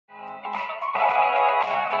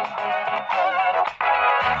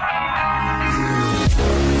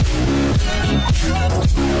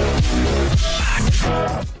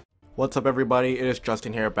What's up, everybody? It is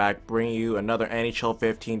Justin here, back bringing you another NHL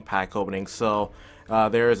 15 pack opening. So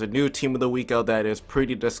there is a new team of the week out that is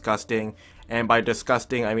pretty disgusting, and by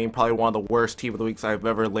disgusting I mean probably one of the worst team of the weeks I've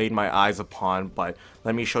ever laid my eyes upon. But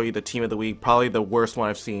let me show you the team of the week, probably the worst one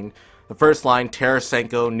I've seen. The first line: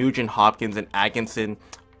 Tarasenko, Nugent Hopkins, and Atkinson.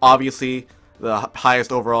 Obviously the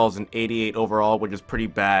highest overall is an 88 overall, which is pretty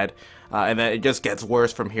bad. And then it just gets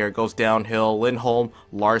worse from here. It goes downhill. Lindholm,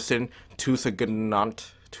 Larson,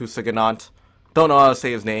 Tusaganant, don't know how to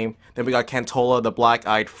say his name. Then we got Cantola, the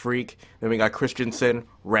black-eyed freak. Then we got Christensen,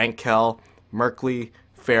 Rankel, Merkley,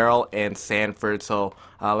 Farrell, and Sanford. So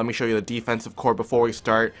let me show you the defensive core before we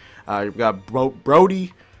start. We got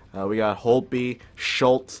Brody, we got Holtby,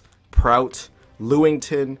 Schultz, Prout,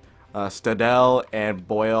 Lewington, Stadell, and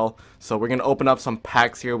Boyle. So we're gonna open up some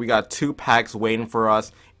packs here. We got 2 packs waiting for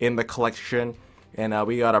us in the collection, and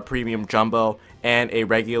we got a premium jumbo and a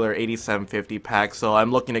regular 8750 pack. So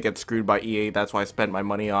I'm looking to get screwed by EA. That's why I spent my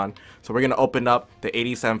money on. So we're gonna open up the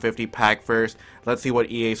 8750 pack first. Let's see what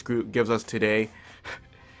EA gives us today.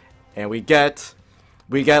 And we get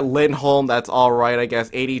Lindholm. That's all right, I guess.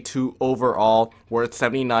 82 overall, worth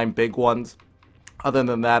 79 big ones. Other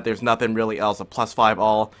than that, there's nothing really else. A +5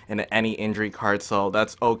 all and any injury card, so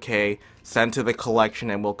that's okay. Send to the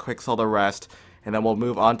collection and we'll quick sell the rest. And then we'll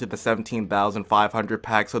move on to the 17,500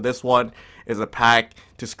 pack. So this one is a pack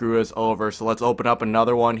to screw us over. So let's open up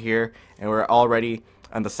another one here. And we're already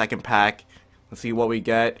on the second pack. Let's see what we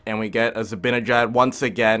get. And we get a Zibanejad once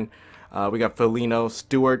again. We got Foligno,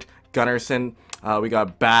 Stewart, Gunnarsson. We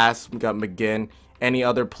got Bass. We got McGinn. Any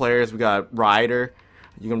other players? We got Ryder.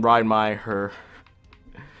 You can ride her.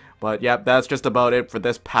 But yeah, that's just about it for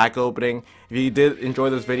this pack opening. If you did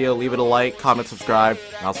enjoy this video, leave it a like, comment, subscribe,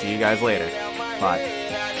 and I'll see you guys later. Bye.